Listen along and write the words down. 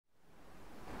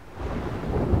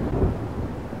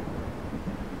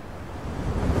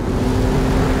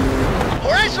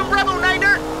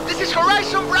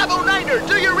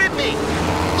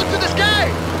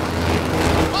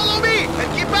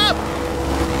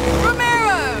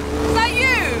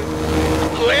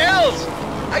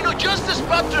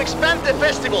leave the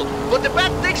festival, but the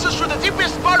path takes us through the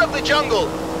deepest part of the jungle.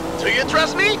 Do you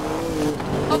trust me?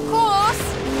 Of course.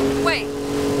 Wait,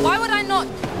 why would I not?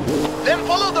 Then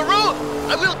follow the road.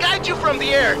 I will guide you from the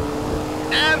air.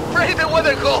 And pray the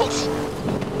weather holds.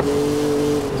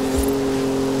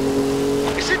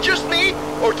 Is it just me,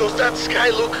 or does that sky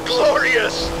look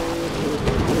glorious?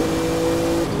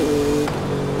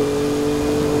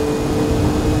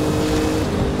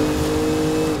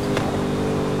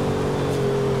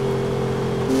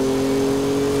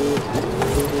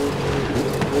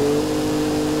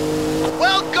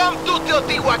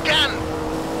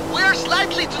 We're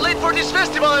slightly too late for this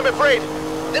festival, I'm afraid.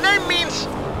 The name means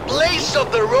Place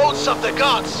of the Roads of the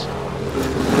Gods.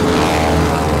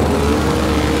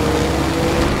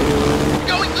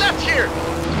 Going left here.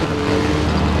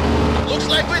 Looks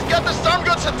like we've got the storm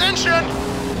god's attention.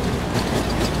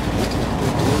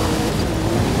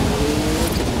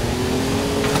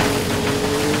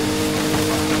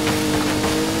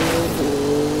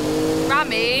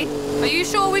 Rami, are you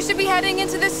sure we should be heading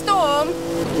into this storm?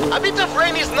 A bit of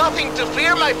rain is nothing to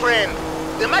fear, my friend.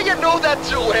 The Maya know that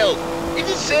too well. It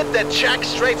is said that Jack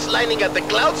straight's lining at the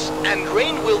clouds and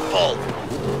rain will fall.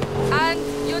 And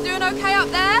you're doing okay up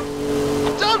there?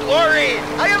 Don't worry,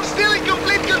 I am still in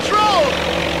complete control.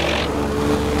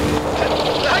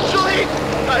 Actually,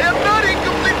 I am not in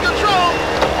complete control.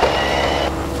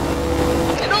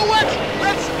 You know what?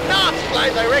 Let's not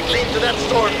fly directly into that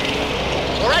storm.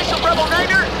 Horizon Bravo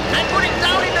 9er, I'm putting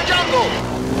down in the jungle.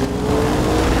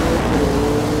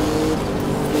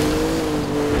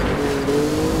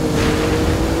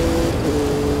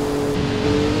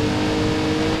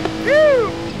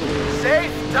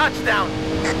 Touchdown!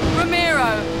 Ramiro,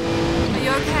 are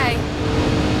you okay?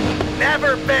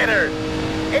 Never better!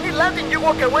 Any landing you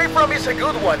walk away from is a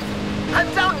good one.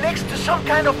 I'm down next to some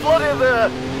kind of flooded,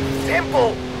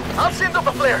 temple. I'll send up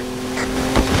a flare.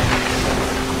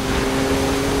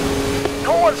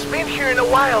 No one's been here in a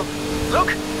while.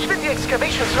 Look, even the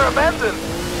excavations are abandoned.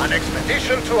 An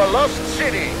expedition to a lost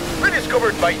city,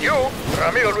 rediscovered by you,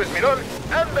 Ramiro Luis Miron,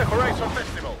 and the Horizon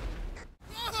Festival.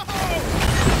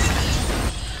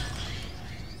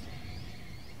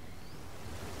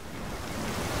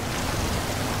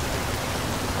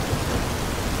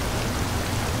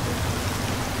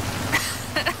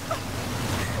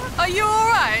 Are you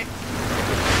alright?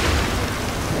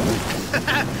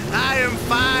 I am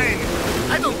fine.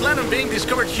 I don't plan on being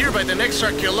discovered here by the next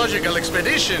archaeological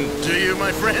expedition, do you,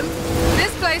 my friend?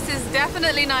 This place is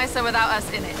definitely nicer without us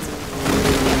in it.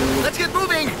 Let's get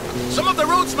moving! Some of the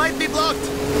roads might be blocked.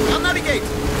 I'll navigate.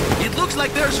 It looks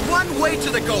like there's one way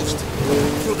to the coast.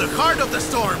 Through the heart of the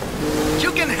storm.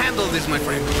 You can handle this, my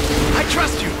friend. I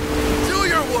trust you. Do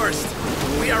your worst.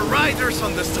 We are riders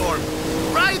on the storm.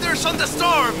 Riders on the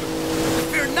storm!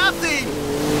 Fear nothing!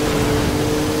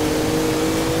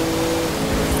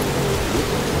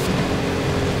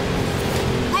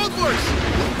 Roadworks!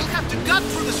 We'll have to gut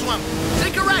through the swamp.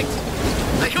 Take a right.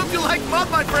 I hope you like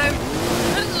mud, my friend.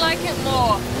 Couldn't like it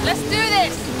more. Let's do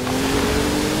this!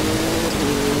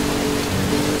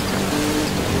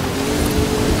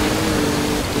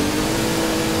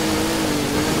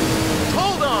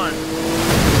 Hold on!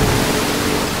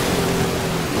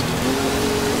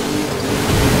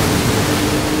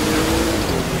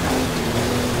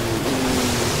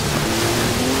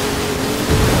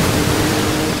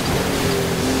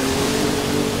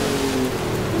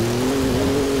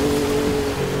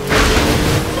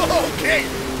 Okay,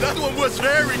 that one was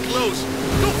very close.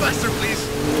 Go faster, please.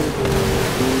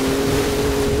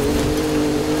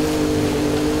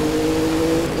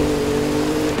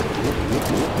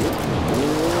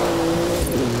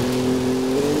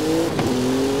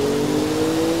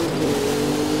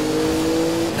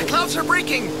 The clouds are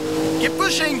breaking. Keep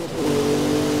pushing.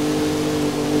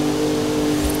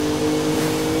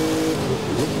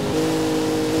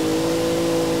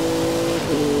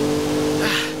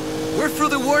 We're through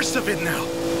the worst of it now.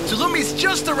 Tulum is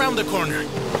just around the corner.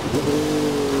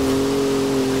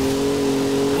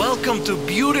 Welcome to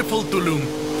beautiful Tulum.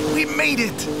 We made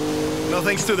it. No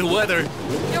thanks to the weather.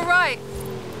 You're right.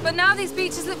 But now these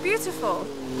beaches look beautiful.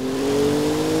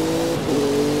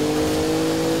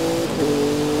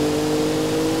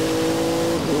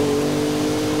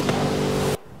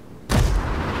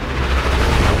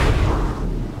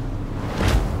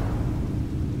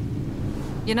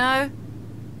 You know,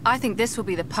 I think this will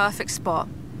be the perfect spot.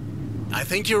 I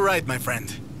think you're right, my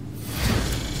friend.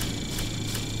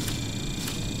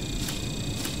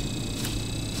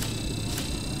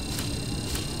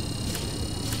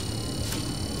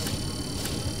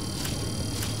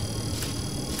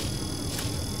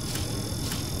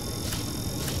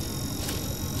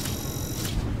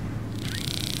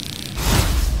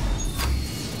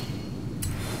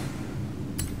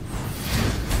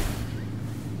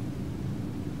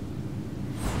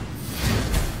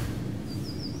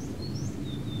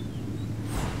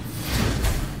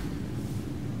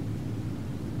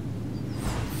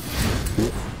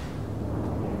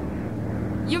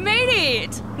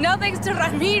 No thanks to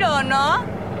Ramiro, no?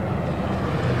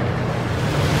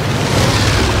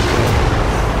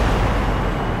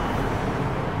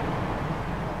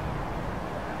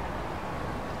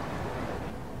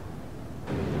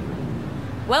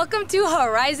 Welcome to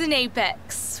Horizon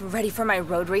Apex. Ready for my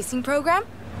road racing program?